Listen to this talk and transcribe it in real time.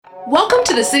Welcome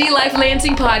to the City Life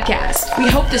Lansing podcast. We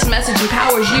hope this message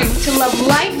empowers you to love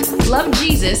life, love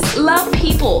Jesus, love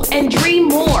people, and dream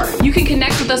more. You can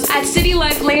connect with us at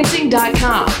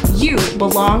citylifelansing.com. You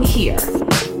belong here.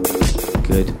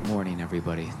 Good morning,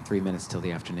 everybody. 3 minutes till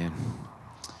the afternoon.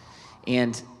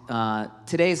 And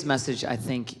today's message, I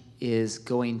think, is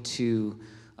going to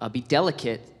be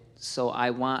delicate, so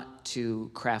I want to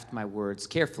craft my words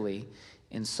carefully.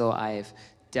 And so I've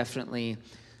definitely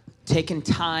taken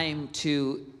time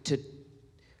to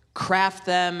craft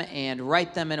them and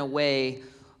write them in a way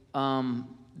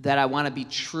that I want to be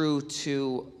true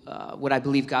to what I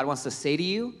believe God wants to say to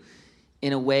you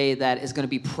in a way that is going to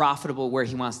be profitable where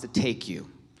he wants to take you.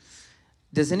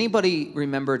 Does anybody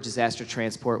remember disaster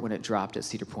transport when it dropped at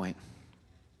Cedar Point?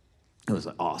 It was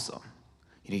awesome.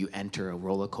 You know, you enter a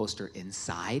roller coaster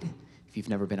inside. If you've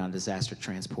never been on disaster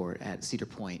transport at Cedar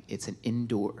Point, it's an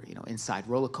indoor, inside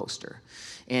roller coaster.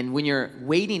 And when you're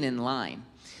waiting in line,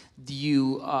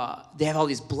 they have all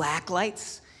these black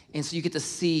lights, and so you get to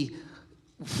see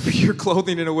your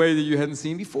clothing in a way that you hadn't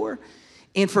seen before.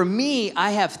 And for me,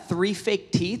 I have 3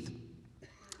 fake teeth,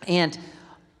 and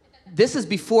this is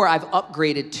before I've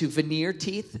upgraded to veneer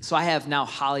teeth, so I have now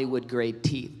Hollywood-grade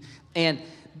teeth. And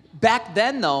back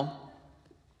then, though,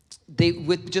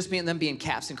 with just them being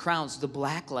caps and crowns, the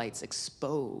black lights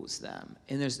expose them,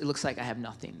 and it looks like I have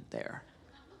nothing there.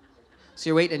 So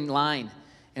you're waiting in line,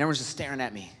 and everyone's just staring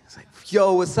at me. It's like,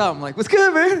 yo, what's up? I'm like, what's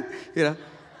good, man?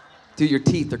 Dude, your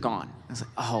teeth are gone. I was like,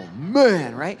 oh,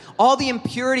 man, right? All the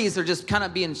impurities are just kind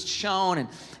of being shown,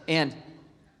 and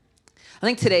I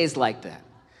think today is like that.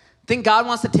 I think God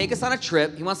wants to take us on a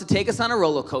trip. He wants to take us on a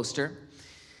roller coaster.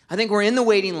 I think we're in the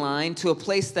waiting line to a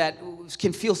place that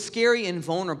can feel scary and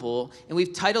vulnerable, and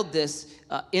we've titled this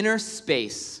Inner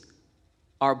Space,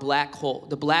 Our Black Hole,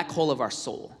 the black hole of our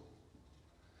soul.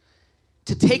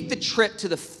 To take the trip to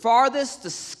the farthest, the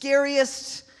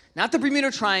scariest, not the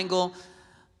Bermuda Triangle,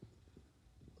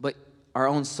 but our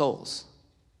own souls.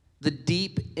 The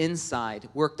deep inside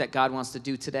work that God wants to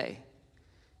do today.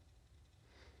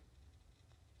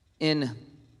 In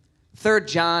 3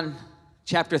 John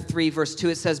chapter 3, verse 2,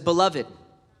 it says, Beloved.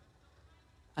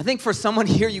 I think for someone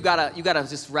here, you gotta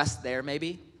just rest there,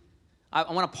 maybe.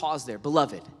 I want to pause there.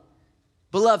 Beloved.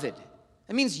 Beloved.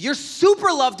 That means you're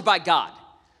super loved by God.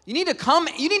 You need to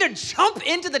jump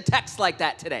into the text like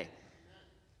that today.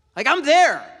 Like, I'm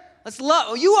there.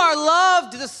 You are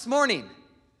loved this morning.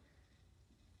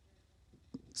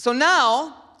 So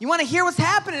now, you want to hear what's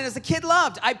happening as a kid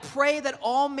loved. I pray that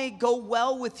all may go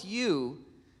well with you,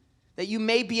 that you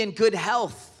may be in good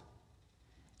health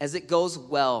as it goes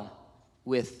well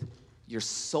with your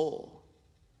soul.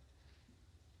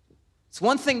 It's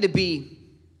one thing to be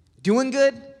doing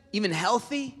good, even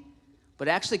healthy, but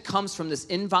it actually comes from this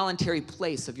involuntary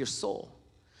place of your soul.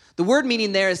 The word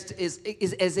meaning there is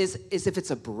if it's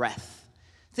a breath.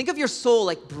 Think of your soul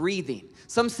like breathing.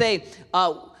 Some say,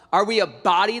 are we a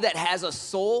body that has a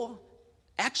soul?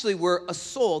 Actually, we're a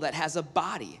soul that has a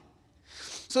body.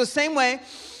 So the same way,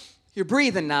 you're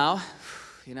breathing now,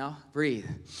 breathe.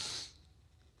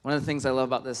 One of the things I love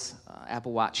about this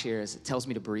Apple Watch here is it tells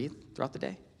me to breathe throughout the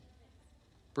day.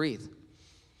 Breathe.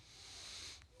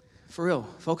 For real,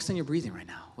 focus on your breathing right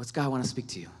now. What's God want to speak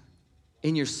to you?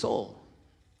 In your soul.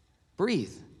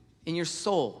 Breathe. In your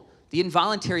soul. The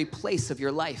involuntary place of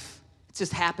your life. It's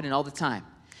just happening all the time.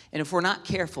 And if we're not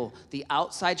careful, the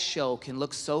outside show can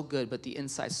look so good, but the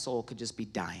inside soul could just be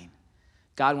dying.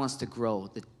 God wants to grow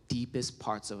the deepest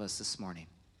parts of us this morning.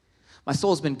 My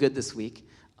soul's been good this week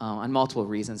on multiple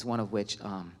reasons, one of which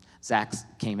Zach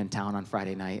came in town on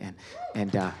Friday night,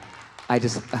 and I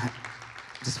just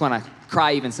want to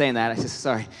cry even saying that. I just,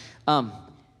 sorry. And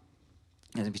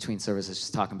in between services,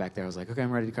 just talking back there, I was like, okay,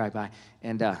 I'm ready to cry, bye.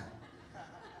 And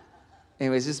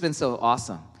anyways, it's just been so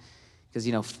awesome.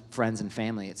 Because, friends and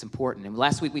family, it's important. And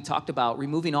last week we talked about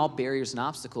removing all barriers and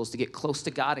obstacles to get close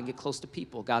to God and get close to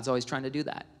people. God's always trying to do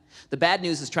that. The bad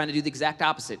news is trying to do the exact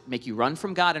opposite, make you run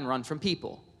from God and run from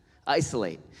people,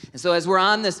 isolate. And so as we're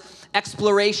on this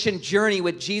exploration journey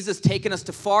with Jesus taking us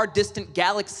to far distant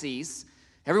galaxies,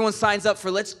 everyone signs up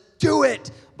for let's do it.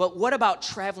 But what about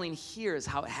traveling here is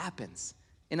how it happens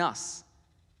in us,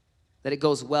 that it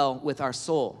goes well with our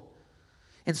soul.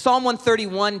 In Psalm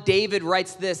 131, David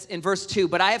writes this in verse 2,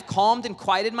 But I have calmed and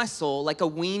quieted my soul like a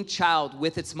weaned child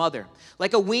with its mother.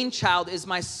 Like a weaned child is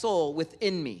my soul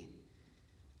within me.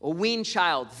 A weaned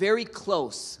child, very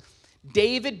close.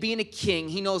 David being a king,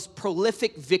 he knows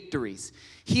prolific victories.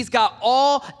 He's got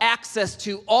all access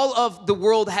to all of the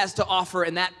world has to offer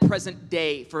in that present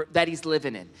day that he's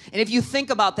living in. And if you think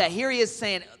about that, here he is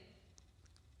saying,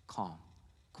 calm,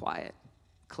 quiet,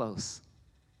 close.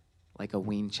 like a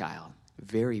weaned child,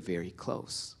 very, very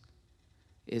close,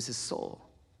 is his soul.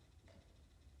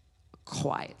 A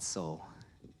quiet soul.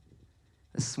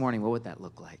 This morning, what would that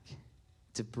look like?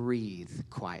 To breathe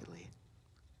quietly.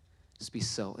 Just be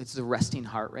so. It's the resting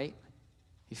heart rate.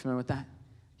 You familiar with that?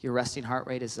 Your resting heart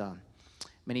rate is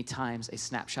many times a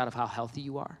snapshot of how healthy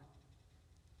you are.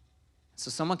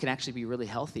 So someone can actually be really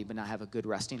healthy but not have a good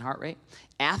resting heart rate.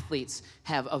 Athletes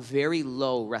have a very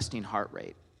low resting heart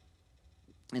rate.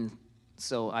 And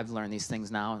so I've learned these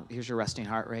things now. Here's your resting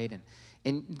heart rate.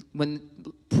 And when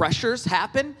pressures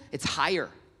happen, it's higher.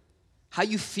 How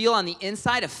you feel on the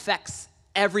inside affects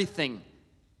everything.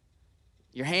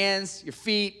 Your hands, your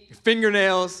feet, your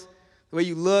fingernails, the way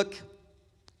you look,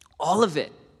 all of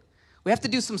it. We have to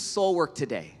do some soul work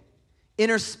today.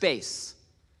 Inner space.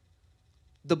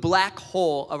 The black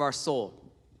hole of our soul.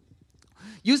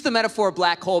 Use the metaphor of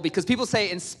black hole because people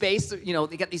say in space,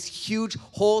 they got these huge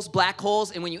holes, black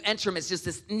holes, and when you enter them, it's just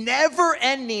this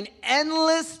never-ending,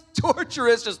 endless,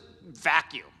 torturous, just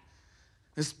vacuum.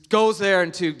 This goes there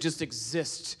and to just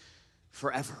exist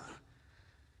forever.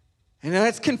 And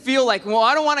it can feel like, well,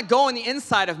 I don't want to go on the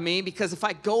inside of me because if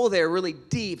I go there really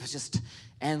deep, it's just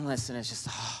endless and it's just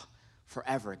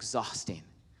forever exhausting.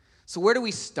 So where do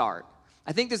we start?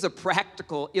 I think there's a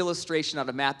practical illustration out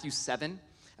of Matthew 7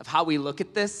 of how we look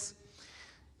at this.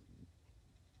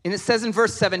 And it says in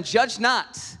verse 7, "Judge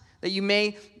not, that you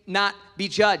may not be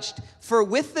judged. For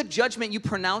with the judgment you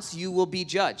pronounce, you will be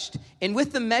judged. And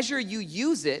with the measure you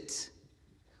use it,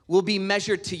 will be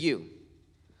measured to you.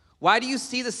 Why do you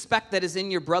see the speck that is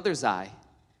in your brother's eye,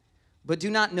 but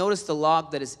do not notice the log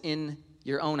that is in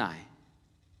your own eye?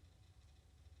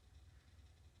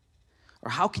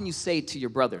 Or how can you say to your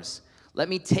brothers, 'Let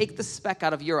me take the speck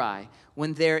out of your eye,'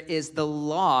 when there is the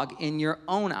log in your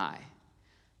own eye?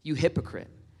 You hypocrite.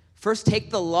 First take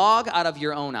the log out of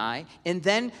your own eye, and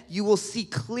then you will see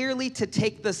clearly to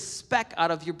take the speck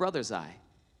out of your brother's eye."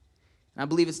 And I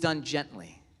believe it's done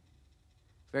gently,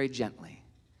 very gently.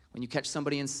 When you catch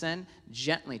somebody in sin,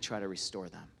 gently try to restore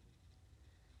them.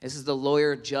 This is the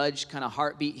lawyer-judge kind of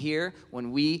heartbeat here.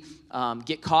 When we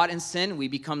get caught in sin, we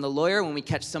become the lawyer. When we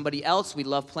catch somebody else, we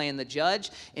love playing the judge.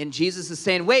 And Jesus is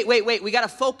saying, wait. We got to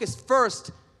focus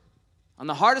first on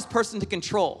the hardest person to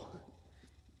control.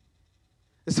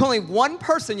 There's only one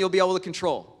person you'll be able to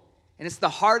control. And it's the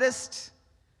hardest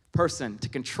person to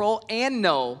control and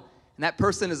know. And that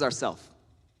person is ourselves.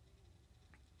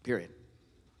 Period.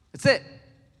 That's it.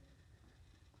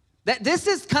 This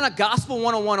is kind of gospel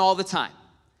 101 all the time.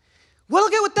 Well,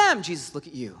 look at with them. Jesus, look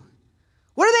at you.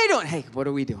 What are they doing? Hey, what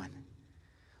are we doing?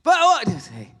 But,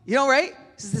 hey, right?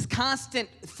 This is this constant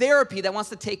therapy that wants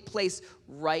to take place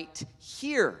right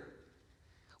here.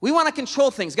 We want to control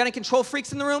things. Got any control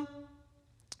freaks in the room?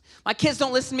 My kids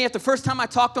don't listen to me. After the first time I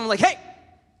talk to them, I'm like, hey,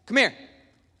 come here.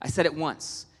 I said it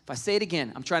once. If I say it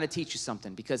again, I'm trying to teach you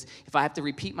something, because if I have to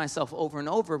repeat myself over and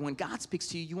over, when God speaks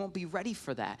to you, you won't be ready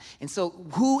for that. And so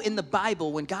who in the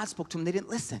Bible, when God spoke to him, they didn't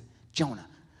listen? Jonah.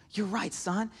 You're right,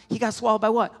 son. He got swallowed by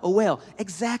what? A whale.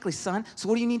 Exactly, son. So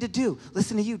what do you need to do?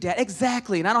 Listen to you, Dad.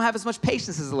 Exactly. And I don't have as much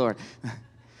patience as the Lord.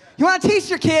 You want to teach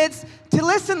your kids to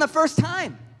listen the first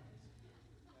time.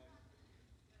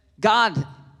 God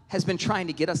has been trying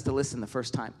to get us to listen the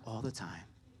first time all the time.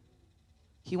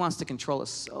 He wants to control us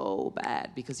so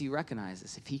bad because he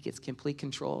recognizes if he gets complete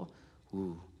control,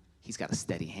 he's got a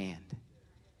steady hand.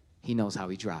 He knows how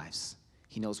he drives.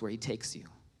 He knows where he takes you.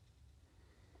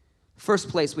 First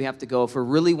place we have to go if we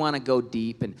really want to go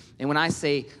deep, and when I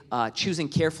say choosing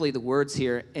carefully the words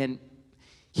here, and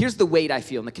here's the weight I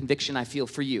feel and the conviction I feel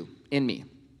for you, in me,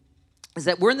 is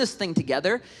that we're in this thing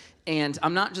together, and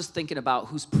I'm not just thinking about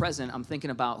who's present, I'm thinking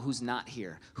about who's not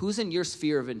here. Who's in your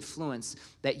sphere of influence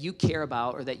that you care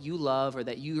about or that you love or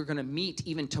that you are going to meet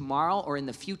even tomorrow or in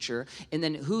the future, and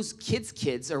then whose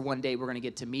kids are one day we're going to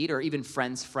get to meet, or even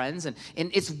friends, and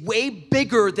it's way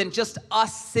bigger than just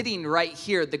us sitting right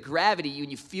here, the gravity, and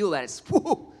you feel that, it's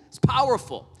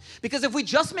powerful. Because if we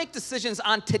just make decisions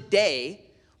on today,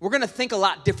 we're going to think a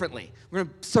lot differently. We're in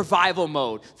survival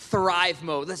mode, thrive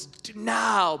mode. Let's do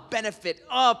now, benefit,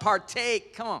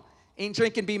 partake. Come on. Ain't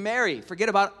drink and be merry. Forget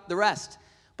about the rest.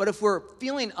 But if we're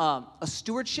feeling a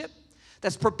stewardship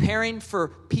that's preparing for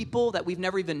people that we've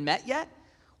never even met yet,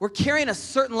 we're carrying a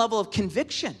certain level of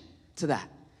conviction to that.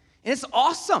 And it's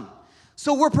awesome.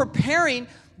 So we're preparing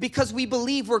because we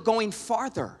believe we're going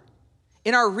farther.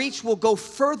 And our reach will go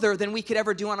further than we could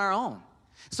ever do on our own.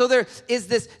 So there is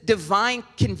this divine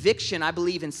conviction, I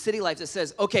believe, in City Life that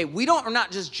says, okay, we're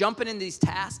not just jumping into these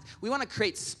tasks. We want to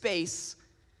create space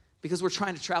because we're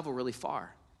trying to travel really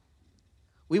far.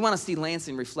 We want to see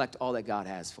Lansing reflect all that God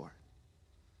has for it.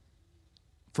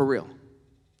 For real.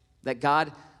 That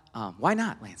God, why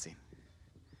not, Lansing?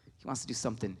 He wants to do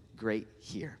something great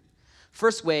here.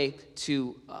 First way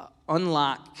to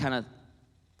unlock kind of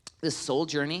this soul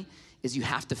journey is you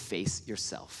have to face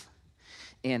yourself.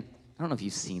 And I don't know if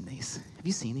you've seen these. Have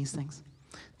you seen these things?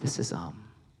 This is,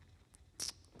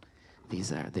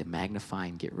 these are the magnify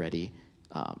and get ready,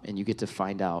 and you get to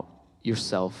find out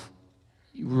yourself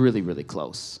really, really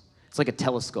close. It's like a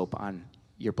telescope on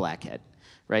your blackhead,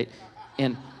 right?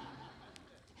 And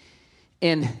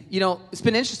you know, it's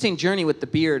been an interesting journey with the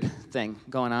beard thing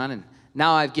going on, and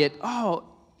now I get, oh,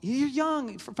 you're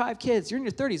young for 5 kids. You're in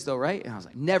your 30s though, right? And I was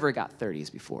like, never got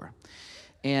 30s before.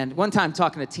 And one time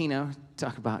talking to Tina,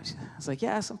 I was like,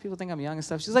 yeah, some people think I'm young and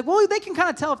stuff. She's like, well, they can kind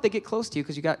of tell if they get close to you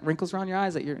because you got wrinkles around your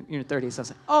eyes that you're in your 30s. So I was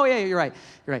like, oh, yeah, you're right.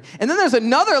 And then there's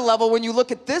another level when you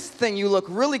look at this thing, you look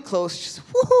really close. She's like,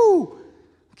 woohoo.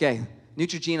 Okay,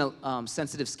 Neutrogena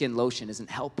sensitive skin lotion isn't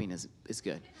helping as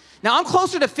good. Now, I'm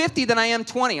closer to 50 than I am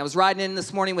 20. I was riding in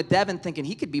this morning with Devin thinking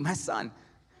he could be my son.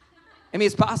 I mean,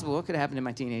 it's possible. What could have happened in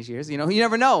my teenage years? You know, you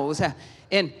never know.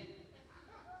 And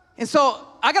so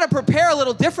I got to prepare a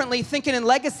little differently, thinking in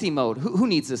legacy mode. Who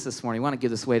needs this morning? I want to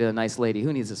give this away to a nice lady.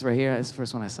 Who needs this right here? That's the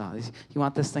first one I saw. You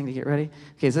want this thing to get ready?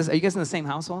 Okay, are you guys in the same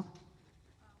household?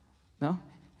 No?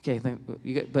 Okay, but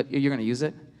you're going to use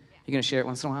it? You're going to share it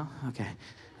once in a while? Okay,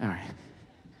 all right.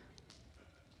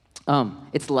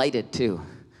 It's lighted, too.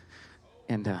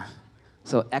 And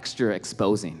so extra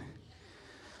exposing.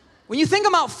 When you think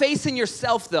about facing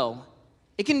yourself, though,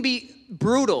 it can be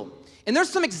brutal. And there's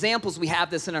some examples we have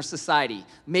this in our society.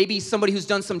 Maybe somebody who's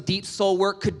done some deep soul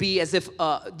work could be as if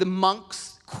the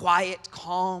monks, quiet,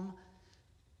 calm.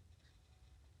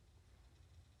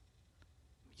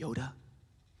 Yoda,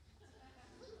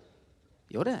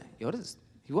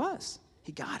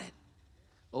 he got it.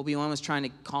 Obi-Wan was trying to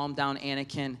calm down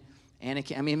Anakin,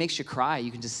 I mean, it makes you cry.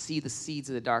 You can just see the seeds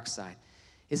of the dark side.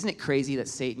 Isn't it crazy that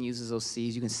Satan uses those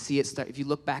seeds? You can see it start. If you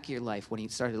look back at your life, when he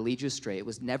started to lead you astray, it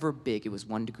was never big. It was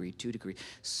 1 degree, 2 degree.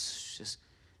 Just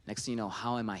next thing you know,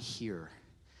 how am I here?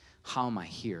 How am I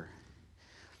here?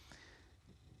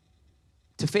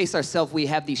 To face ourselves, we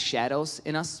have these shadows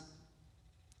in us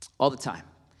all the time.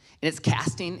 And it's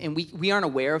casting, and we aren't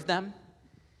aware of them.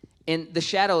 And the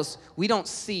shadows, we don't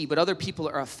see, but other people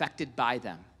are affected by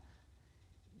them.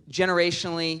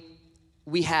 Generationally,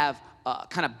 we have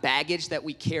kind of baggage that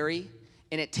we carry,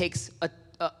 and it takes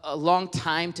a long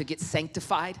time to get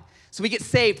sanctified. So we get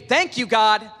saved, thank you,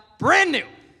 God, brand new.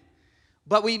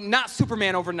 But we not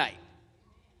Superman overnight.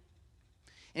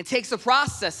 And it takes a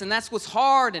process, and that's what's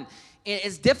hard, and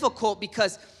it's difficult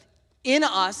because in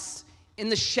us, in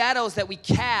the shadows that we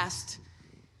cast,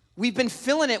 we've been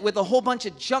filling it with a whole bunch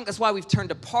of junk. That's why we've turned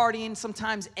to partying,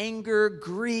 sometimes anger,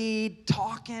 greed,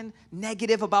 talking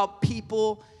negative about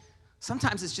people.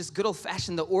 Sometimes it's just good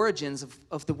old-fashioned the origins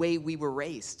of the way we were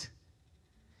raised.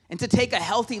 And to take a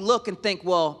healthy look and think,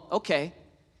 well, okay,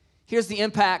 here's the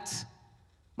impact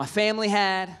my family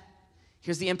had.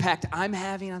 Here's the impact I'm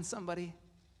having on somebody,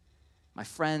 my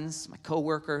friends, my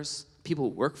coworkers, people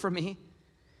who work for me.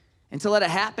 And to let it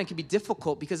happen can be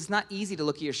difficult because it's not easy to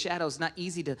look at your shadows. It's not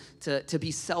easy to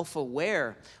be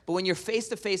self-aware. But when you're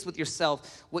face-to-face with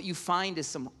yourself, what you find is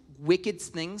some wicked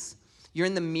things. You're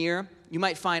in the mirror. You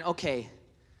might find, okay,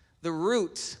 the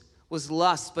root was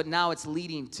lust, but now it's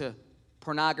leading to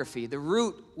pornography. The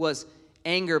root was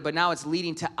anger, but now it's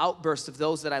leading to outbursts of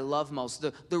those that I love most.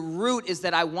 The root is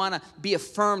that I want to be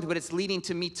affirmed, but it's leading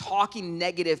to me talking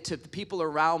negative to the people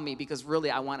around me because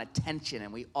really I want attention,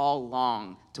 and we all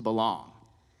long to belong.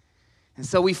 And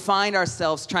so we find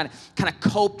ourselves trying to kind of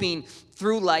coping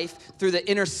through life, through the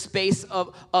inner space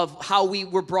of how we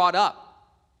were brought up.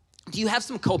 Do you have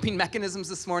some coping mechanisms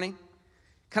this morning?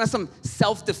 Kind of some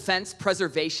self-defense,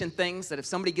 preservation things that if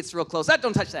somebody gets real close,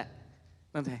 don't touch that.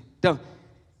 Don't.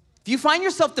 If you find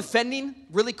yourself defending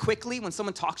really quickly when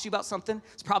someone talks to you about something,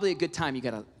 it's probably a good time you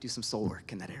got to do some soul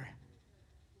work in that area.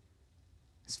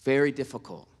 It's very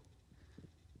difficult.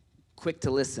 Quick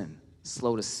to listen,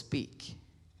 slow to speak.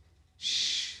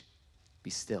 Shh, be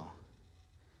still.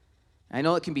 I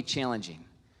know it can be challenging.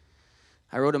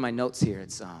 I wrote in my notes here,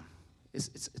 it's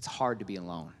hard to be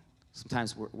alone.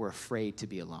 Sometimes we're afraid to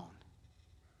be alone.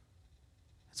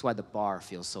 That's why the bar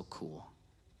feels so cool.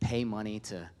 Pay money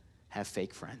to have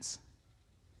fake friends.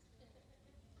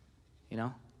 You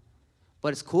know?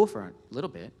 But it's cool for a little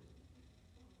bit.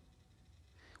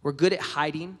 We're good at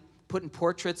hiding, putting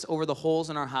portraits over the holes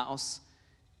in our house.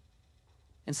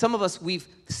 And some of us, we've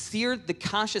seared the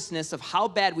consciousness of how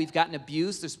bad we've gotten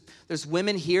abused. There's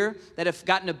women here that have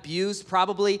gotten abused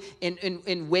probably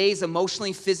in ways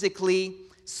emotionally, physically,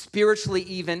 spiritually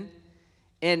even.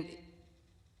 And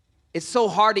It's so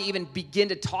hard to even begin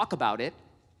to talk about it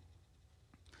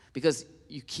because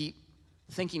you keep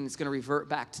thinking it's going to revert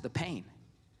back to the pain.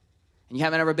 And you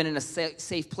haven't ever been in a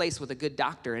safe place with a good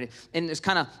doctor. And there's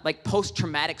kind of like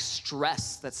post-traumatic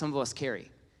stress that some of us carry.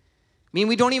 I mean,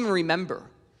 we don't even remember.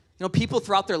 You know, people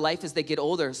throughout their life as they get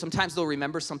older, sometimes they'll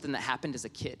remember something that happened as a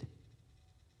kid.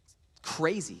 It's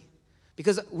crazy.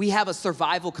 Because we have a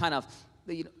survival kind of,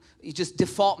 just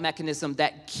default mechanism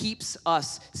that keeps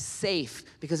us safe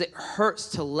because it hurts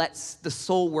to let the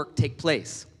soul work take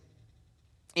place.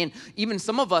 And even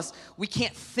some of us, we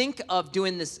can't think of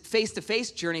doing this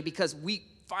face-to-face journey because we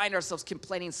find ourselves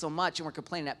complaining so much, and we're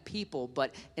complaining at people.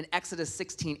 But in Exodus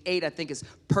 16:8, I think is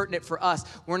pertinent for us.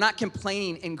 We're not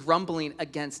complaining and grumbling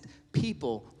against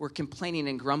people. We're complaining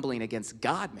and grumbling against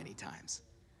God many times.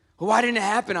 Well, why didn't it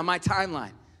happen on my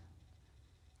timeline?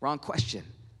 Wrong question.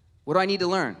 What do I need to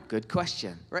learn? Good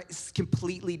question, right? It's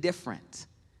completely different.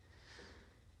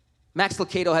 Max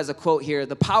Lucado has a quote here: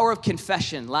 the power of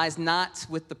confession lies not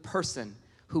with the person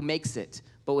who makes it,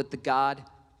 but with the God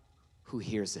who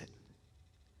hears it.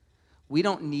 We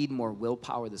don't need more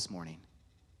willpower this morning.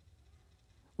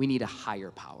 We need a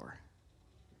higher power.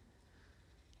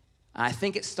 I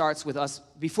think it starts with us,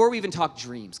 before we even talk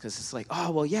dreams, because it's like,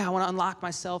 oh, well, yeah, I want to unlock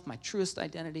myself, my truest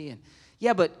identity. And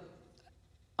yeah, but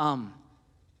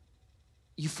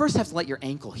you first have to let your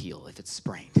ankle heal if it's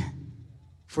sprained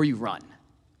before you run.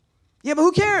 Yeah, but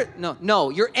who cares? No,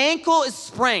 your ankle is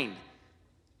sprained.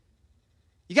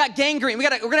 You got gangrene. We're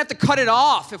gonna have to cut it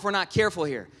off if we're not careful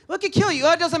here. Well, it could kill you.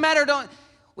 Oh, it doesn't matter.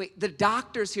 Wait, the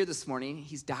doctor's here this morning.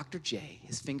 He's Dr. J.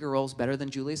 His finger rolls better than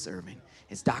Julius Erving.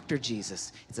 It's Dr.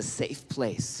 Jesus. It's a safe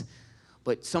place.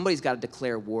 But somebody's got to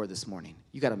declare war this morning.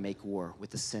 You got to make war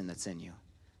with the sin that's in you,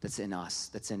 that's in us,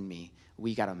 that's in me.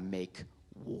 We got to make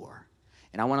war.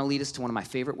 And I want to lead us to one of my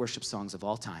favorite worship songs of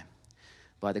all time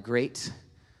by the great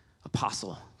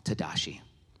Apostle Tadashi.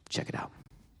 Check it out.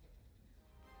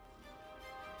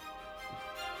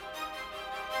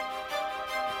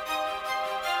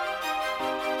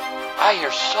 I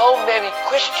hear so many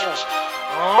Christians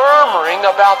murmuring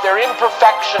about their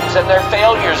imperfections and their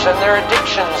failures and their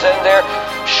addictions and their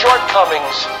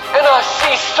shortcomings, and I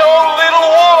see so little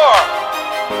war.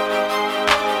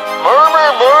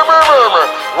 Murmur.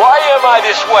 Why am I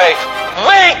this way?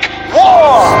 Make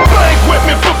war! Bang with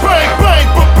me for bang,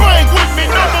 but bang with me.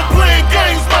 No more playing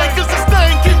games, man, cause this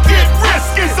thing can get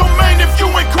risky. So man, if you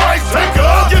in Christ, take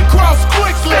up your cross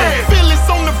quickly. Feel it's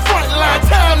on the front line,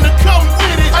 time to come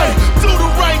with it. Ay, do the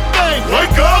right thing,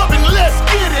 wake up and let's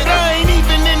get it. I ain't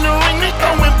even in the ring, they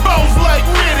throwing balls like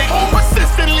Riddick.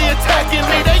 Persistently attacking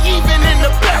me, they even in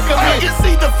the back of me. It's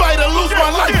either fight or lose my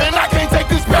life, and I can't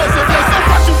take this passively. So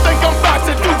what you think I'm about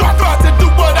to do? I'm about to do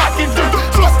what I can do.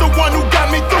 Trust the one who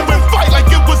got me through and fight like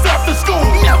it was after school.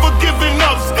 Never give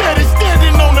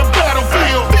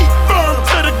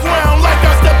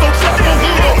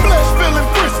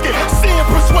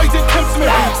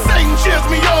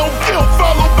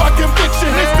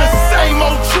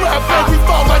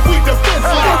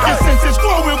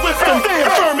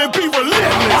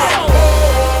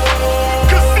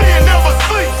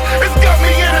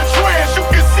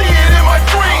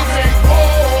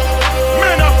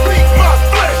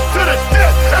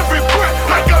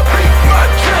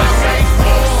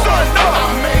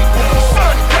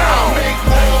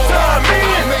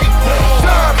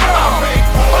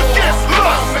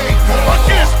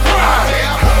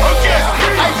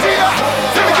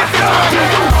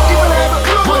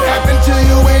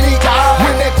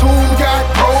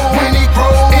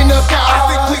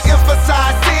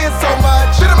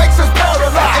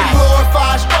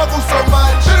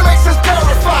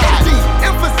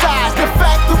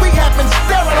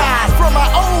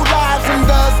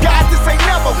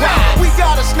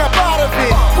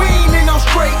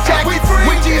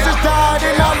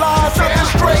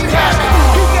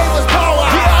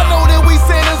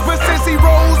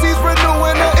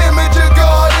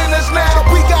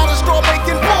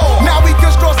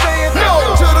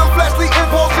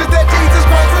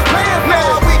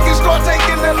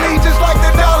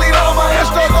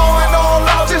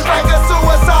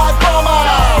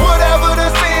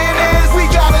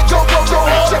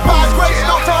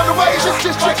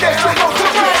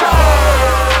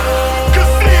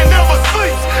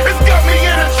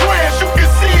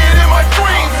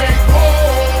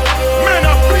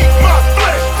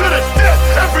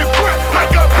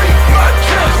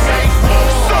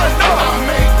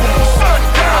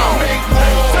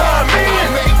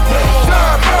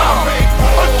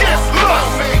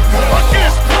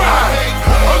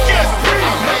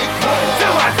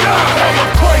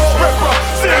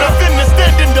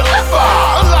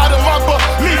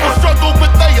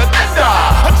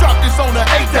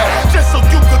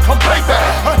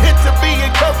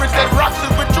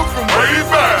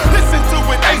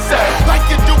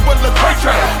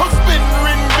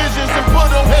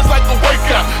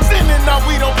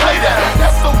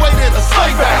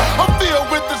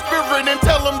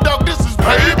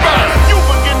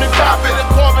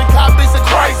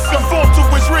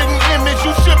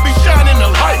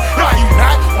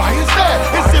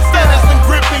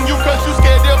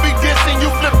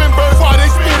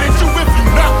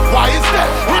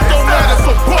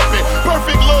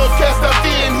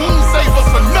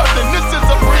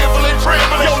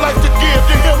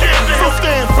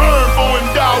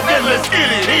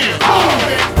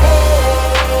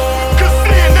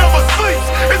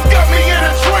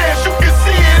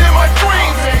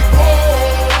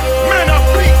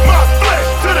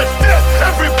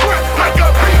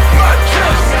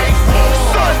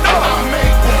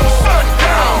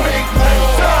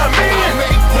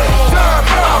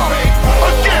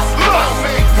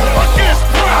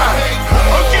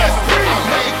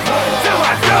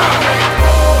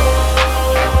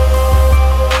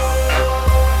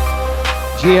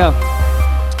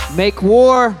Hallelujah. Make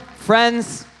war,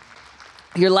 friends.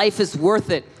 Your life is worth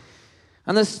it.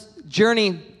 On this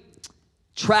journey,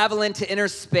 traveling to inner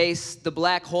space, the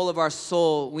black hole of our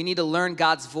soul, we need to learn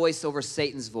God's voice over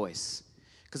Satan's voice.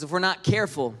 Because if we're not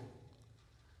careful,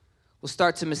 we'll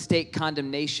start to mistake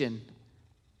condemnation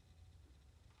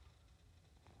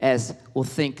as we'll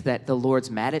think that the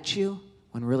Lord's mad at you,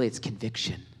 when really it's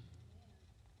conviction.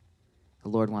 The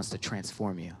Lord wants to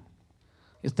transform you.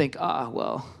 You'll think,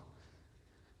 well,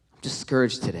 I'm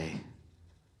discouraged today.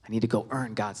 I need to go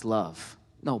earn God's love.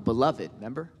 No, beloved,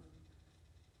 remember?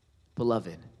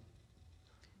 Beloved,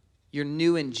 you're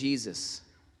new in Jesus.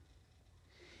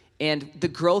 And the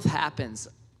growth happens.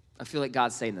 I feel like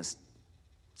God's saying this.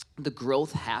 The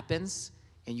growth happens,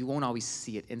 and you won't always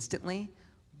see it instantly,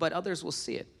 but others will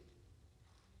see it.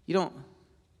 You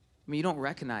don't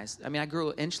recognize. I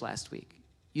grew an inch last week.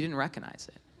 You didn't recognize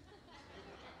it.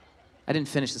 I didn't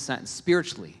finish the sentence.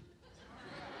 Spiritually.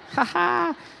 Ha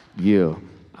ha. You.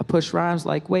 I push rhymes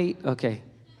like, wait. Okay.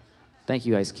 Thank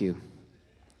you, Ice Cube.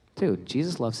 Dude,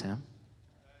 Jesus loves him.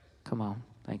 Come on.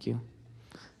 Thank you.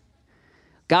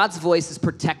 God's voice is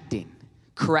protecting,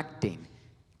 correcting,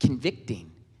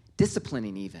 convicting,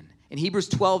 disciplining even. In Hebrews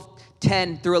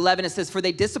 12:10 through 11, it says, "For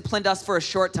they disciplined us for a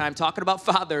short time," talking about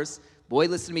fathers. Boy,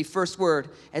 listen to me, first word.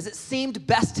 "As it seemed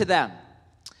best to them.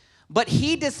 But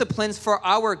he disciplines for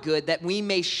our good, that we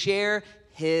may share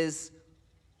his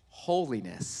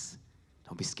holiness."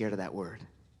 Don't be scared of that word.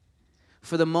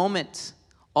 "For the moment,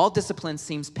 all discipline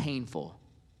seems painful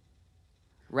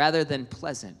rather than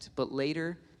pleasant, but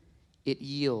later it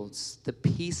yields the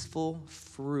peaceful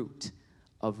fruit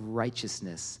of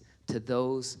righteousness to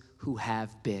those who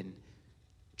have been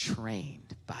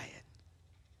trained by it."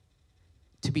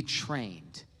 To be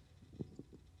trained,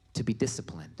 to be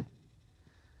disciplined.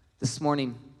 This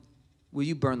morning, will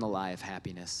you burn the lie of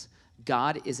happiness?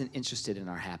 God isn't interested in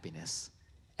our happiness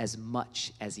as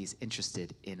much as he's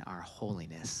interested in our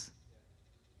holiness.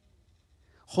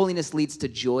 Holiness leads to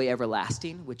joy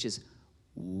everlasting, which is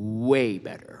way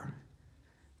better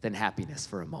than happiness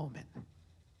for a moment.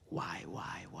 Why?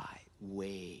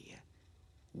 Way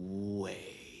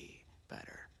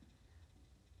better.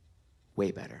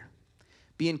 Way better.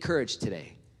 Be encouraged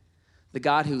today. The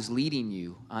God who's leading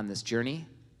you on this journey,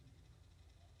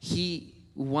 he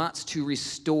wants to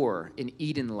restore an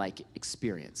Eden-like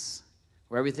experience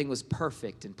where everything was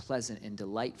perfect and pleasant and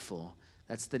delightful.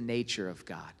 That's the nature of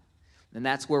God. And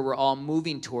that's where we're all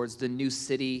moving towards, the new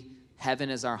city.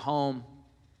 Heaven is our home.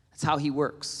 That's how he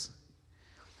works.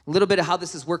 A little bit of how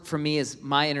this has worked for me is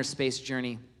my inner space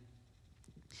journey.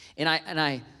 And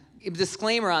I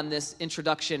disclaimer on this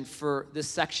introduction for this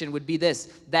section would be this,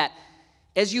 that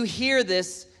as you hear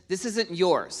this, this isn't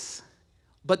yours,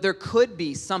 but there could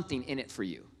be something in it for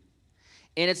you.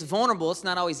 And it's vulnerable. It's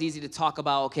not always easy to talk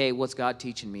about, okay, what's God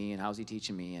teaching me and how's he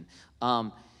teaching me?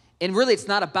 And really it's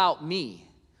not about me,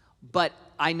 but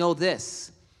I know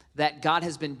this, that God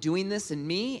has been doing this in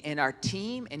me and our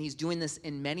team, and he's doing this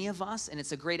in many of us, and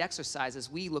it's a great exercise as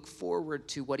we look forward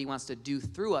to what he wants to do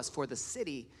through us for the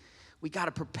city. We got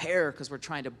to prepare because we're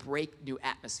trying to break new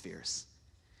atmospheres.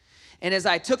 And as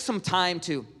I took some time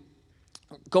to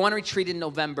go on a retreat in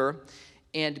November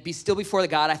and be still before the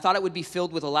God, I thought it would be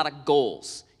filled with a lot of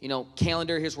goals. You know,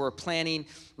 calendar, here's where we're planning.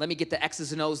 Let me get the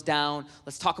X's and O's down.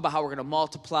 Let's talk about how we're going to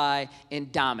multiply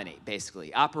and dominate,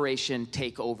 basically. Operation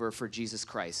Takeover for Jesus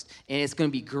Christ. And it's going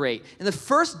to be great. And the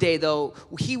first day, though,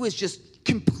 he was just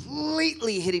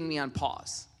completely hitting me on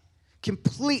pause.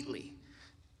 Completely.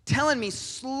 Telling me,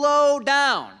 slow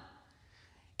down.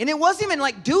 And it wasn't even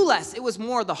like do less. It was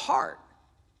more the heart.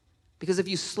 Because if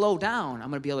you slow down, I'm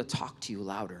going to be able to talk to you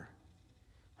louder.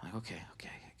 I'm like, okay,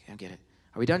 I get it.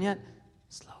 Are we done yet?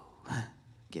 Slow.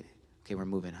 Get it. Okay, we're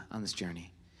moving on this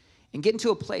journey. And getting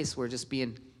to a place where just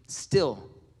being still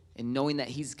and knowing that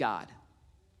he's God.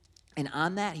 And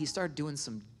on that, he started doing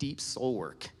some deep soul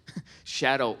work.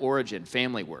 Shadow, origin,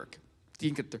 family work.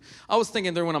 I was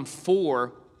thinking there when I'm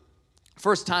 4,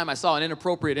 first time I saw an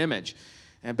inappropriate image.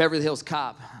 And Beverly Hills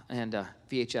Cop and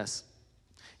VHS.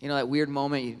 You know that weird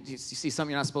moment, you see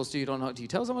something you're not supposed to, you don't know, do you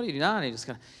tell somebody, do you not? And you just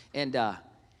kind of,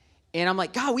 and I'm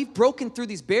like, God, we've broken through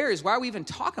these barriers. Why are we even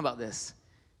talking about this?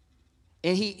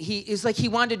 And he is like, he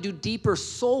wanted to do deeper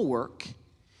soul work.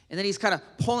 And then he's kind of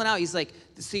pulling out. He's like,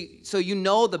 see, so you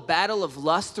know the battle of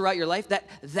lust throughout your life?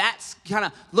 That's kind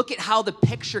of, look at how the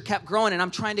picture kept growing. And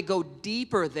I'm trying to go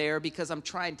deeper there because I'm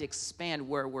trying to expand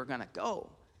where we're going to go.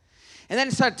 And then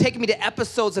it started taking me to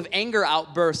episodes of anger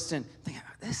outbursts and thinking,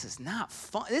 this is not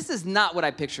fun. This is not what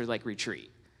I pictured like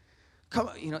retreat. come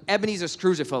on, Ebenezer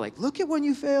Scrooge, I felt like, look at when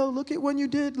you failed, look at when you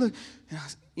did, look.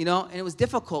 And it was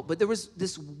difficult, but there was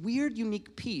this weird,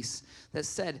 unique peace that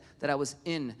said that I was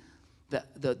in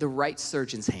the right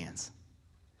surgeon's hands,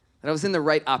 that I was in the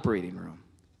right operating room.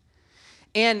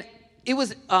 And it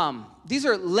was, these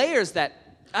are layers that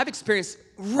I've experienced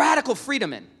radical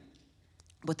freedom in,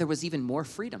 but there was even more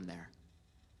freedom there.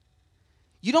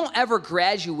 You don't ever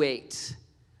graduate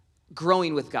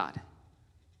growing with God.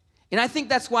 And I think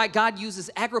that's why God uses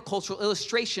agricultural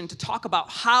illustration to talk about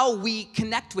how we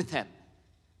connect with him.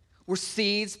 We're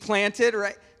seeds planted,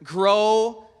 right?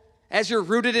 Grow as you're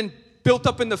rooted and built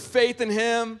up in the faith in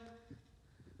him.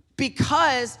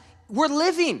 Because we're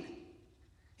living.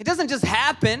 It doesn't just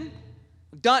happen.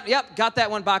 Done. Yep, got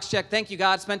that one box checked. Thank you,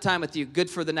 God. Spend time with you. Good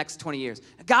for the next 20 years.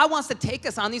 God wants to take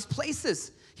us on these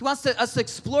places. He wants us to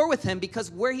explore with him because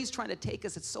where he's trying to take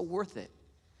us, it's so worth it.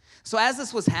 So as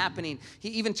this was happening, he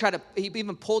even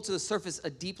pulled to the surface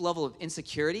a deep level of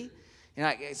insecurity. And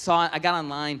I got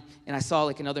online and I saw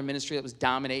like another ministry that was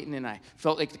dominating, and I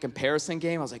felt like the comparison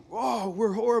game. I was like, whoa,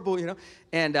 we're horrible,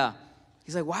 And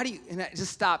he's like, why do you, and I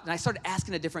just stopped and I started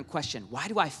asking a different question. Why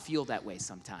do I feel that way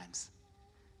sometimes?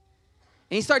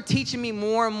 And he started teaching me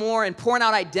more and more and pouring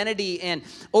out identity. And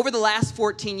over the last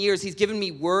 14 years, he's given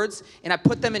me words, and I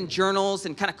put them in journals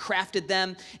and kind of crafted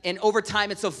them. And over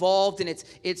time, it's evolved, and it's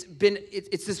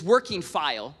this working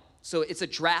file. So it's a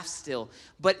draft still.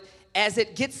 But as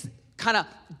it gets kind of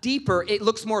deeper, it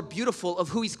looks more beautiful of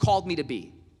who he's called me to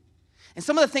be. And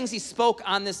some of the things he spoke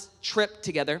on this trip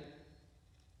together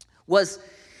was,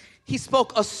 he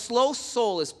spoke, a slow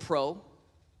soul is pro.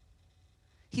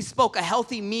 He spoke, a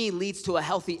healthy me leads to a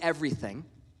healthy everything.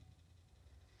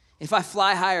 If I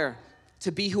fly higher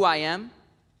to be who I am,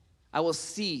 I will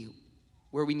see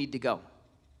where we need to go.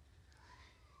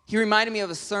 He reminded me of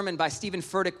a sermon by Stephen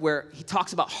Furtick where he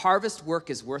talks about harvest work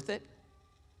is worth it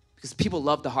because people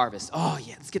love the harvest. Oh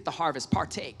yeah, let's get the harvest,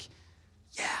 partake.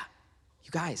 Yeah,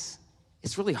 you guys,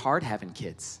 it's really hard having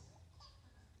kids.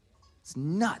 It's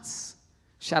nuts.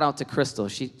 Shout out to Crystal.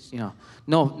 She,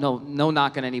 no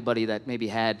knock on anybody that maybe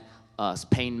had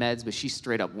pain meds, but she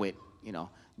straight up went,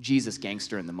 Jesus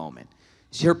gangster in the moment.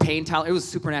 Her pain tolerance, it was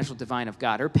supernatural divine of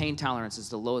God. Her pain tolerance is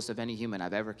the lowest of any human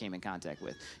I've ever came in contact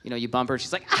with. You bump her,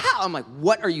 she's like, ah! I'm like,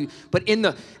 what are you? But in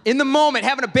the moment,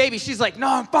 having a baby, she's like, no,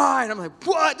 I'm fine. I'm like,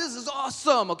 what? This is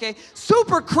awesome, okay?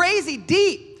 Super crazy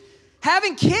deep.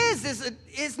 Having kids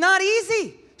is not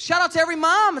easy. Shout out to every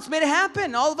mom that's made it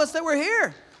happen. All of us that were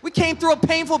here. We came through a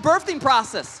painful birthing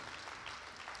process.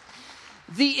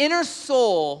 The inner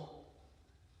soul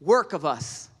work of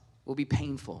us will be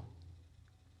painful,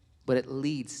 but it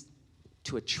leads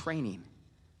to a training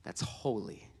that's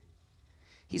holy.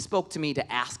 He spoke to me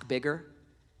to ask bigger,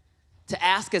 to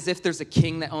ask as if there's a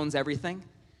king that owns everything.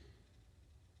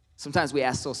 Sometimes we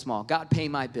ask so small. God, pay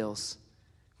my bills.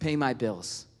 Pay my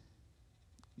bills.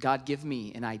 God, give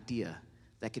me an idea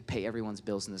that could pay everyone's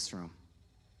bills in this room.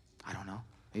 I don't know.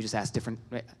 You just ask different,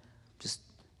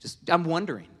 I'm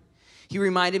wondering. He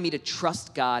reminded me to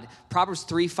trust God. Proverbs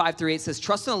 3:5-8 says,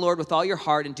 trust in the Lord with all your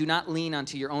heart and do not lean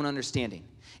onto your own understanding.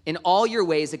 In all your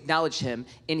ways acknowledge him,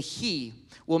 and he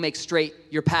will make straight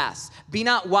your paths. Be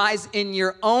not wise in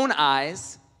your own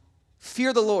eyes.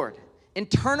 Fear the Lord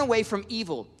and turn away from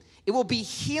evil. It will be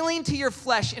healing to your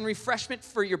flesh and refreshment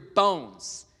for your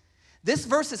bones. This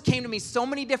verse has came to me so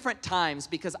many different times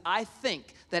because I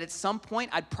think that at some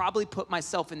point I'd probably put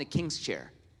myself in the king's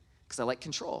chair because I like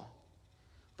control.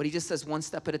 But he just says one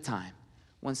step at a time,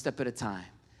 one step at a time,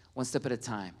 one step at a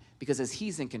time. Because as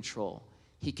he's in control,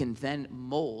 he can then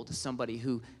mold somebody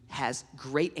who has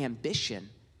great ambition,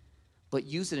 but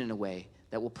use it in a way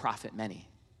that will profit many.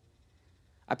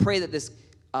 I pray that this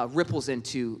ripples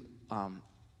into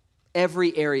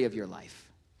every area of your life.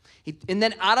 And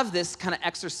then out of this kind of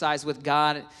exercise with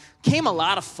God came a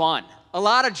lot of fun, a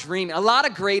lot of dreaming, a lot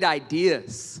of great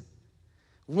ideas.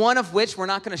 One of which we're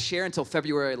not going to share until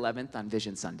February 11th on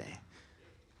Vision Sunday.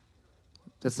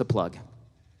 That's the plug.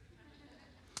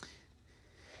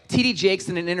 T.D. Jakes,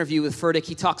 in an interview with Furtick,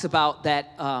 he talks about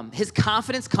that his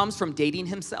confidence comes from dating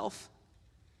himself.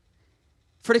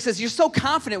 Furtick says, you're so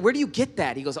confident. Where do you get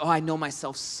that? He goes, I know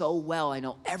myself so well. I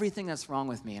know everything that's wrong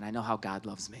with me, and I know how God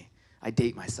loves me. I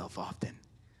date myself often.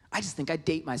 I just think I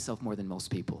date myself more than most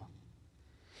people.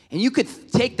 And you could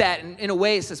take that in a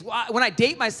way that says, well, when I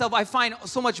date myself, I find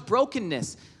so much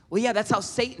brokenness. Well, yeah, that's how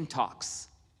Satan talks.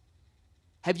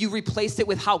 Have you replaced it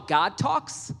with how God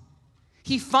talks?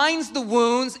 He finds the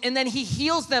wounds, and then he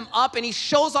heals them up, and he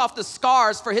shows off the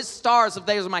scars for his stars of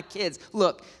those are my kids.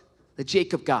 Look, the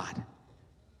Jacob God.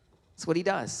 That's what he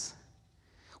does.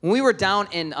 When we were down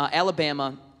in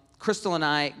Alabama Crystal and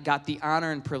I got the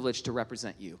honor and privilege to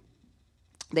represent you.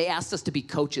 They asked us to be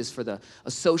coaches for the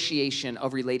Association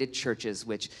of Related Churches,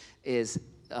 which is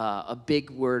a big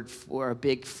word for a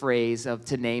big phrase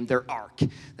to name their ARC.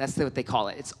 That's what they call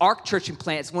it. It's ARC Church and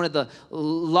Plant. It's one of the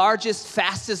largest,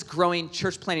 fastest growing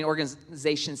church planting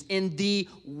organizations in the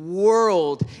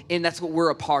world, and that's what we're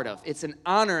a part of. It's an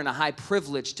honor and a high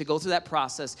privilege to go through that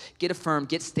process, get affirmed,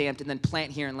 get stamped, and then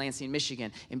plant here in Lansing,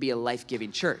 Michigan, and be a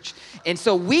life-giving church. And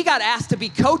so we got asked to be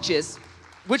coaches,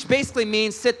 which basically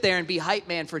means sit there and be hype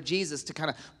man for Jesus, to kind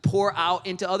of pour out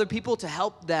into other people to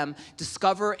help them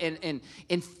discover and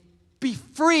be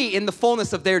free in the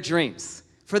fullness of their dreams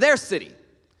for their city.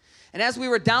 And as we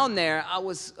were down there, I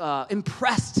was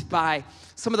impressed by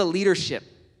some of the leadership.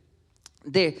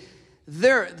 Their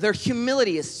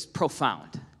humility is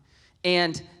profound.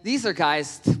 And these are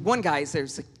guys, one guy,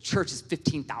 there's a church is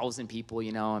 15,000 people,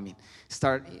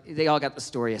 they all got the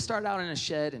story. I started out in a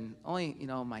shed, and only,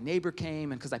 my neighbor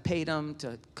came, and because I paid him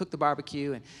to cook the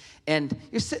barbecue, and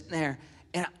you're sitting there,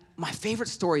 and my favorite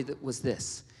story was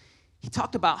this. He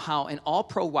talked about how an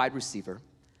all-pro wide receiver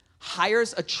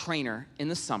hires a trainer in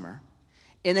the summer,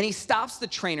 and then he stops the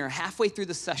trainer halfway through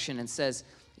the session and says,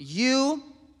 "You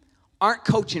aren't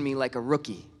coaching me like a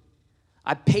rookie.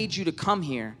 I paid you to come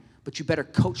here, but you better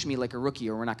coach me like a rookie,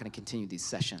 or we're not going to continue these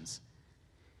sessions."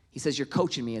 He says, "You're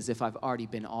coaching me as if I've already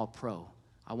been all pro.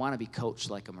 I want to be coached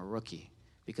like I'm a rookie,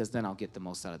 because then I'll get the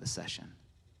most out of the session."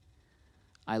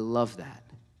 I love that.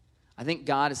 I think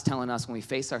God is telling us when we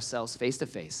face ourselves face to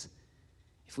face,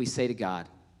 if we say to God,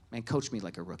 "Man, coach me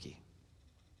like a rookie.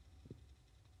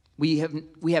 We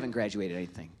haven't graduated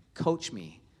anything. Coach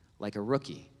me like a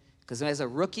rookie." Because as a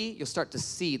rookie, you'll start to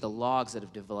see the logs that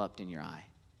have developed in your eye.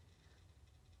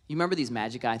 You remember these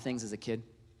magic eye things as a kid?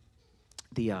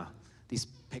 These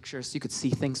pictures, you could see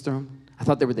things through them. I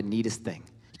thought they were the neatest thing.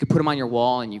 You could put them on your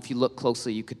wall, and if you look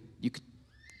closely, you could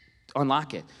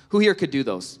unlock it. Who here could do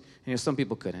those? Some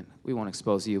people couldn't. We won't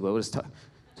expose you, but we'll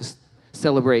just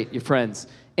celebrate your friends.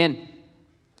 And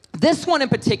this one in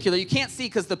particular, you can't see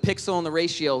because the pixel and the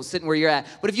ratio is sitting where you're at.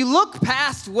 But if you look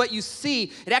past what you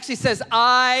see, it actually says,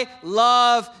 "I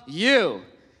love you."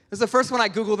 This is the first one I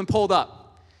Googled and pulled up.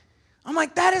 I'm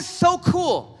like, that is so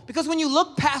cool. Because when you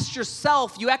look past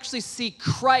yourself, you actually see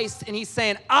Christ, and he's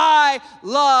saying, "I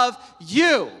love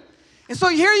you." And so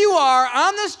here you are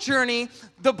on this journey,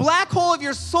 the black hole of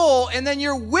your soul, and then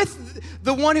you're with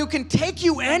the one who can take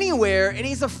you anywhere, and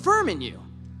he's affirming you.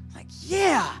 Like,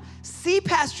 yeah, see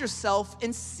past yourself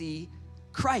and see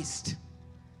Christ.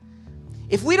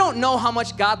 If we don't know how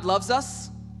much God loves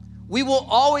us, we will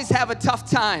always have a tough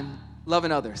time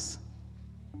loving others.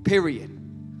 Period.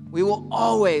 We will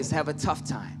always have a tough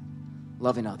time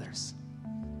loving others.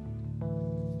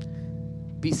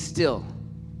 Be still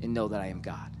and know that I am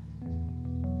God.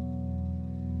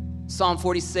 Psalm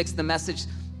 46, the Message,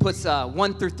 puts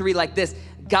 1 through 3 like this.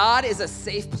 God is a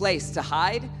safe place to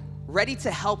hide, ready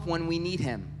to help when we need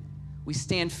him. We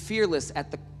stand fearless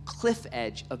at the cliff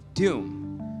edge of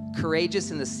doom, courageous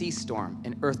in the sea storm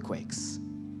and earthquakes.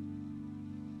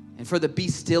 And for the be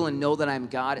still and know that I'm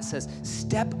God, it says,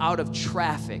 step out of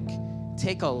traffic,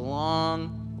 take a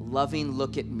long, loving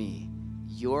look at me,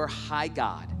 your high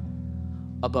God,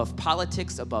 above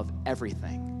politics, above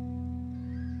everything.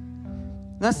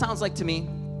 And that sounds like, to me,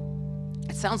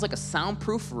 it sounds like a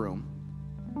soundproof room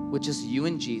with just you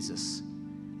and Jesus.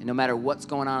 And no matter what's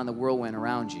going on in the whirlwind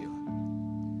around you,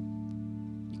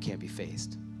 you can't be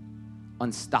fazed.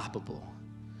 Unstoppable.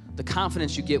 The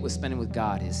confidence you get with spending with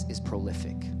God is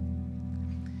prolific.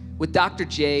 With Dr.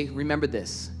 J, remember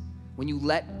this. When you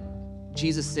let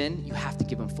Jesus in, you have to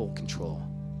give him full control.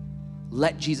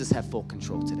 Let Jesus have full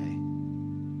control today.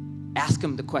 Ask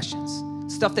him the questions.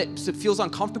 Stuff that feels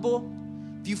uncomfortable.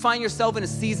 If you find yourself in a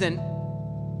season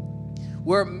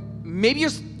where maybe you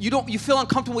feel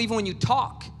uncomfortable even when you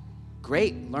talk,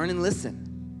 great, learn and listen.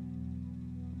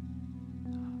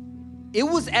 It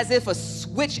was as if a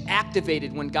switch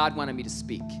activated when God wanted me to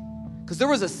speak. Because there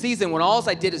was a season when all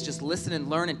I did is just listen and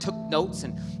learn and took notes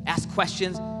and ask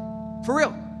questions. For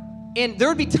real. And there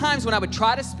would be times when I would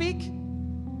try to speak,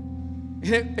 and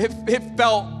it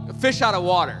felt a fish out of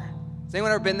water. Has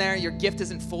anyone ever been there? Your gift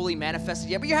isn't fully manifested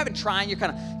yet, but you're trying, you're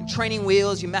kind of in training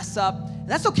wheels, you mess up. And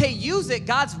that's okay, use it.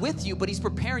 God's with you, but he's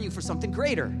preparing you for something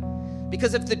greater.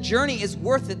 Because if the journey is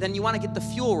worth it, then you want to get the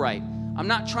fuel right. I'm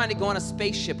not trying to go on a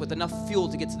spaceship with enough fuel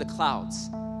to get to the clouds.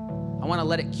 I want to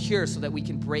let it cure so that we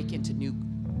can break into new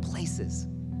places.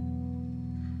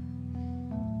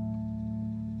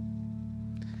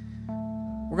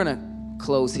 We're going to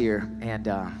close here, and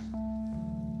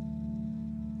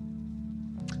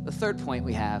the third point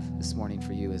we have this morning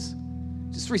for you is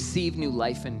just receive new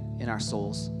life in our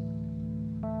souls.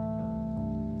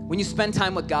 When you spend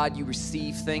time with God, you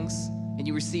receive things and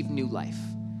you receive new life.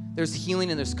 There's healing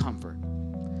and there's comfort.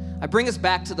 I bring us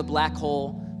back to the black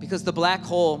hole because the black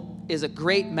hole is a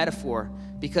great metaphor,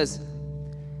 because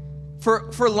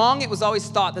for long it was always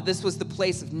thought that this was the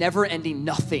place of never-ending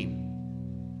nothing.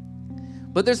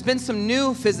 But there's been some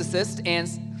new physicists and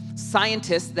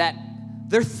scientists that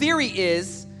their theory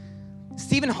is,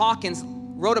 Stephen Hawking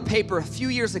wrote a paper a few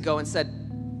years ago and said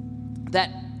that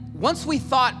once we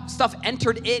thought stuff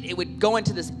entered it would go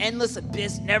into this endless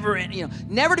abyss, never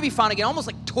to be found again, almost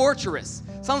like torturous.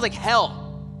 Sounds like hell.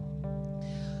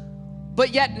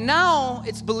 But yet now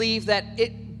it's believed that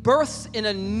it births in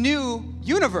a new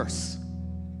universe,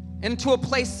 into a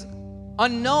place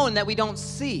unknown that we don't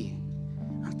see.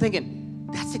 I'm thinking,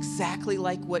 that's exactly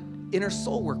like what inner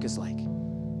soul work is like.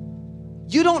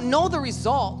 You don't know the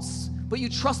results, but you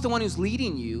trust the one who's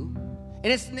leading you.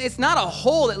 And it's not a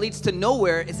hole that leads to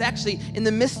nowhere. It's actually in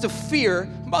the midst of fear.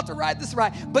 I'm about to ride this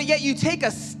ride. But yet you take a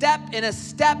step, and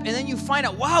then you find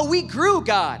out, wow, we grew,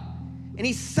 God. And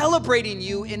he's celebrating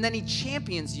you, and then he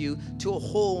champions you to a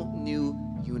whole new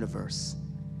universe.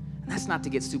 And that's not to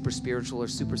get super spiritual or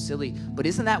super silly, but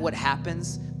isn't that what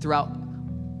happens throughout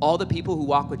all the people who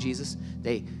walk with Jesus?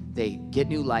 They get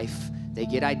new life. They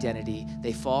get identity.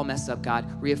 They fall, mess up. God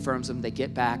reaffirms them. They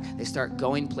get back. They start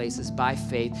going places by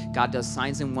faith. God does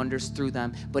signs and wonders through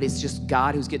them, but it's just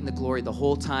God who's getting the glory the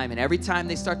whole time. And every time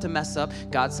they start to mess up,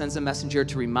 God sends a messenger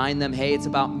to remind them, hey, it's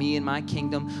about me and my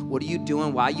kingdom. What are you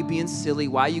doing? Why are you being silly?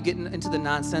 Why are you getting into the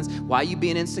nonsense? Why are you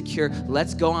being insecure?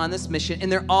 Let's go on this mission. And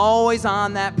they're always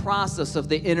on that process of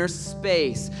the inner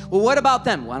space. Well, what about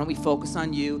them? Why don't we focus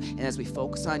on you? And as we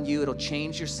focus on you, it'll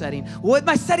change your setting. Well,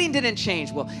 my setting didn't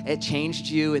change. Well, it changed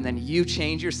you, and then you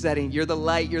change your setting. You're the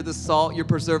light, you're the salt, you're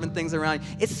preserving things around you.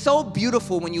 It's so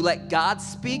beautiful when you let God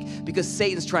speak, because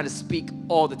Satan's trying to speak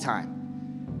all the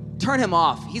time. Turn him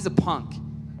off. He's a punk.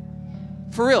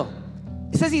 For real.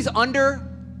 It says he's under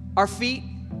our feet.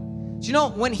 Do you know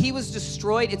when he was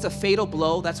destroyed, it's a fatal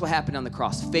blow? That's what happened on the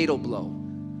cross. Fatal blow.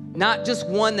 Not just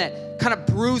one that kind of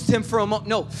bruised him for a moment.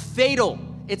 No, fatal.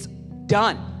 It's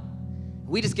done.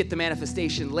 We just get the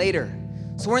manifestation later.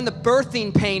 So we're in the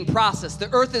birthing pain process.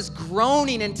 The earth is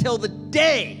groaning until the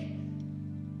day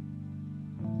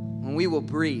when we will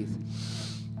breathe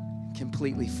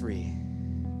completely free,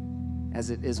 as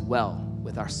it is well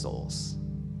with our souls.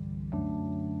 I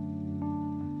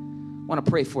want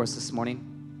to pray for us this morning.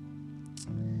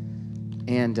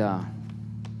 And I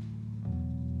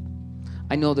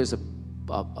know there's a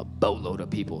boatload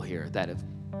of people here that have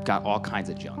got all kinds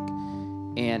of junk.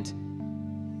 And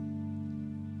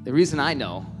the reason I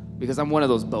know, because I'm one of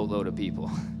those boatload of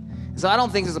people. So I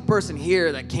don't think there's a person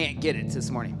here that can't get it this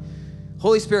morning.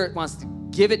 Holy Spirit wants to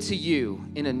give it to you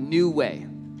in a new way.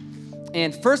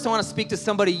 And first I want to speak to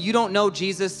somebody, you don't know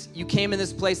Jesus. You came in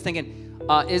this place thinking,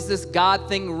 is this God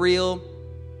thing real?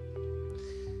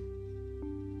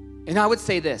 And I would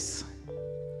say this.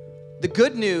 The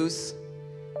good news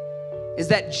is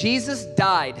that Jesus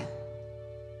died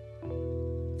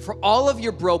for all of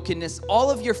your brokenness, all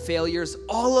of your failures,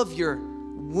 all of your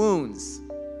wounds.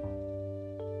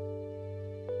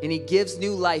 And he gives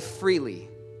new life freely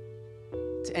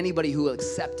to anybody who will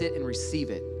accept it and receive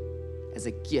it as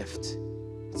a gift.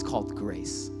 It's called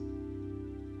grace.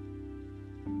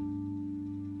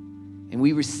 And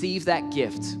we receive that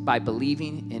gift by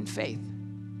believing in faith.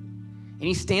 And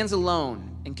he stands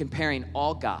alone in comparing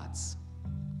all gods.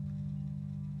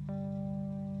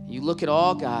 You look at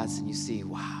all gods and you see,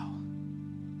 wow,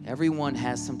 everyone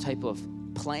has some type of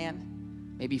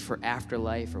plan, maybe for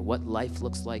afterlife or what life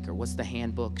looks like or what's the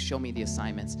handbook, show me the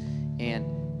assignments. And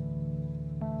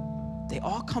they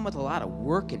all come with a lot of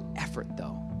work and effort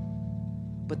though.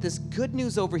 But this good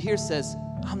news over here says,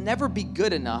 I'll never be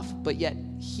good enough, but yet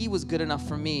he was good enough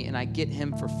for me and I get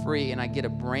him for free and I get a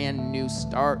brand new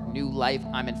start, new life.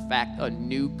 I'm in fact a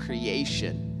new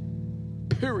creation,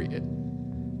 period.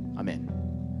 I'm in.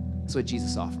 That's what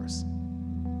Jesus offers.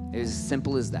 It is as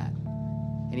simple as that.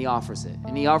 And he offers it.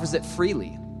 And he offers it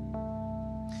freely.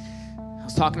 I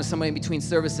was talking to somebody in between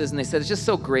services and they said, it's just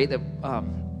so great that,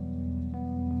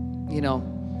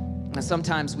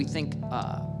 sometimes we think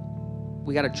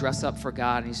we got to dress up for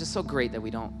God. And he's just so great that we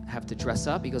don't have to dress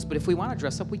up. He goes, but if we want to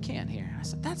dress up, we can here. I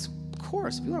said, that's, of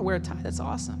course. If you want to wear a tie, that's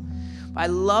awesome. But I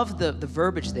love the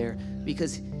verbiage there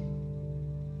because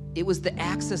it was the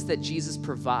access that Jesus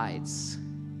provides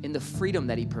in the freedom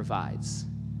that he provides.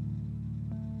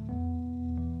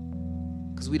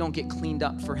 Because we don't get cleaned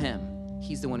up for him.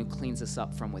 He's the one who cleans us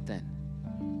up from within.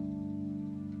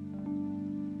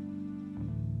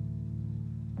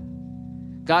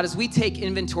 God, as we take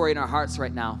inventory in our hearts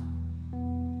right now,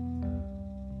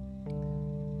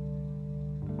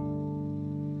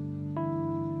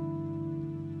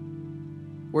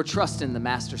 we're trusting the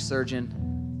master surgeon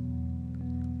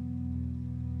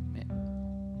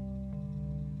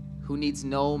who needs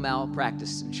no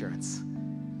malpractice insurance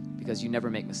because you never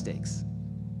make mistakes.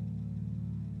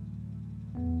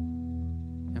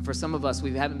 And for some of us,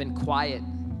 we haven't been quiet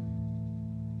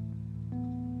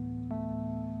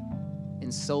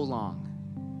in so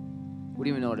long, we don't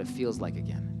even know what it feels like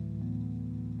again.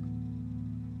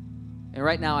 And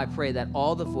right now I pray that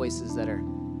all the voices that are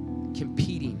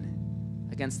competing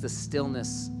against the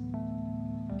stillness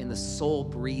in the soul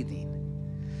breathing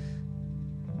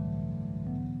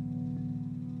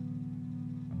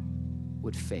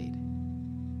would fade.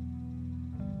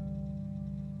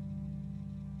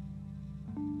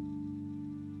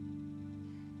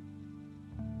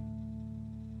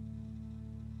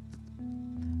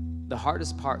 The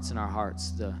hardest parts in our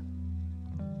hearts, the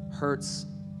hurts,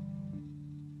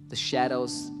 the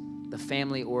shadows, the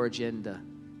family origin, the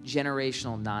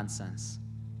generational nonsense.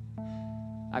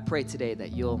 I pray today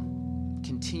that you'll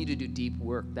continue to do deep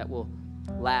work that will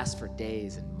last for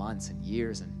days and months and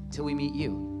years until we meet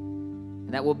you.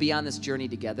 And that we'll be on this journey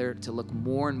together to look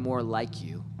more and more like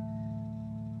you.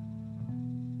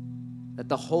 That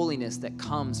the holiness that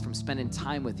comes from spending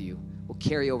time with you will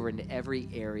carry over into every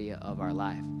area of our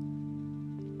life.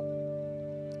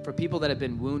 For people that have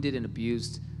been wounded and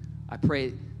abused, I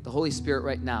pray the Holy Spirit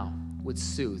right now would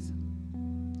soothe.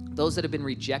 Those that have been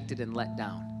rejected and let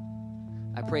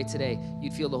down, I pray today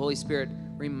you'd feel the Holy Spirit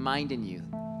reminding you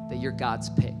that you're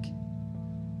God's pick.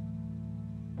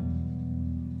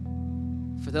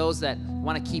 For those that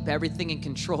want to keep everything in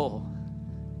control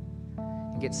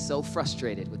and get so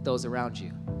frustrated with those around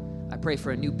you, I pray for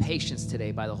a new patience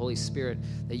today by the Holy Spirit,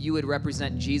 that you would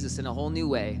represent Jesus in a whole new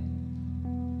way.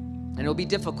 And it'll be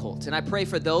difficult. And I pray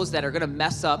for those that are going to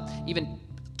mess up even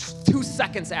 2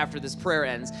 seconds after this prayer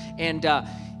ends, and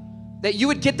that you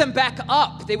would get them back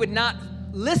up. They would not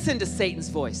listen to Satan's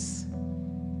voice.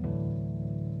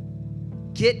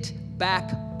 Get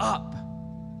back up.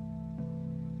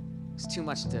 There's too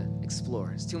much to explore.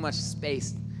 There's too much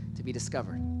space to be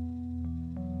discovered.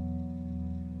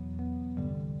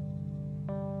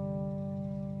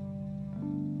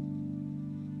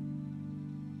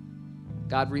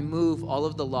 God, remove all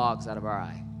of the logs out of our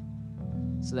eye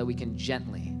so that we can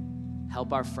gently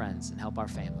help our friends and help our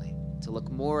family to look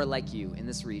more like you in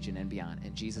this region and beyond.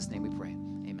 In Jesus' name we pray.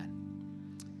 Amen.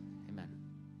 Amen.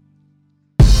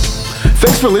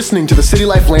 Thanks for listening to the City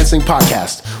Life Lansing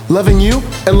podcast. Loving you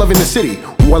and loving the city,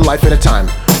 one life at a time.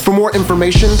 For more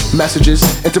information, messages,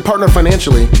 and to partner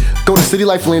financially, go to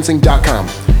citylifelansing.com.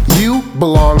 You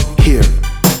belong here.